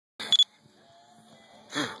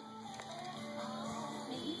This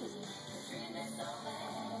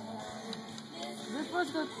supposed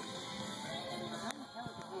to go.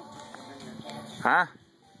 Huh?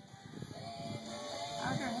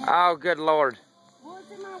 Oh, good Lord.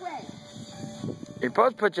 What's in my way? You're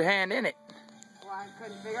supposed to put your hand in it. Well, I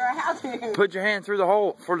couldn't figure out how to. Put your hand through the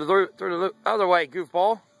hole through the other way,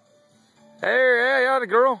 goofball. Hey, yeah, the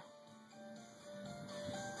girl.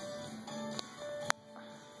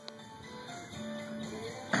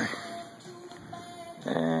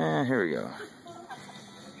 And here we go.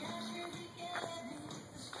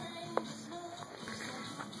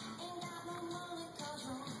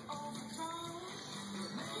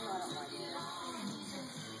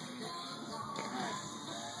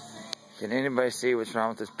 Can anybody see what's wrong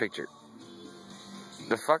with this picture?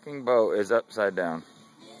 The fucking bow is upside down.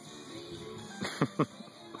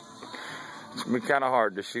 It's gonna be kind of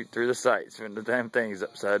hard to shoot through the sights when the damn thing's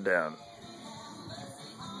upside down.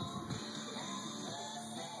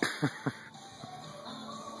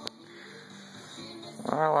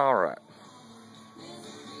 Well, alright.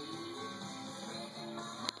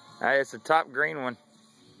 Hey, it's the top green one.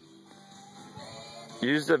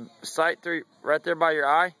 Use the sight through right there by your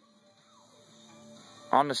eye.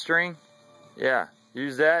 On the string. Yeah,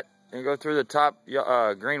 use that and go through the top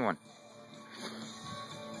green one.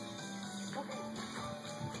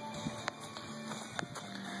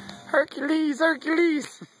 Hercules,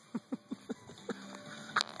 Hercules!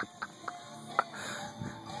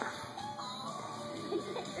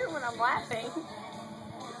 When I'm laughing.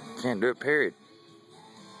 Can't do it, period.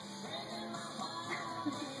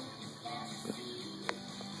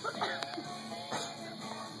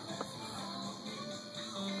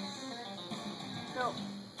 Go.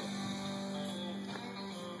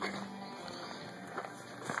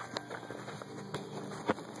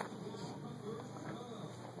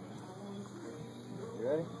 You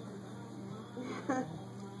ready?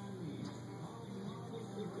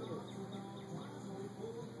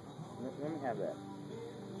 Let me have that.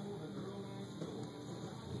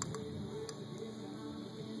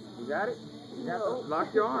 You got it? You got to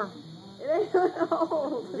lock your arm. It ain't gonna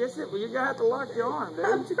hold. Yes, well, you got to lock your arm, dude.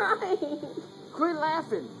 I'm trying. Quit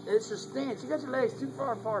laughing. It's a stance. You got your legs too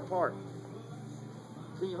far apart.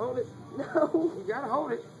 Can you hold it? No. You got to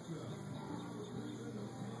hold it.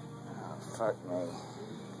 Oh, fuck me.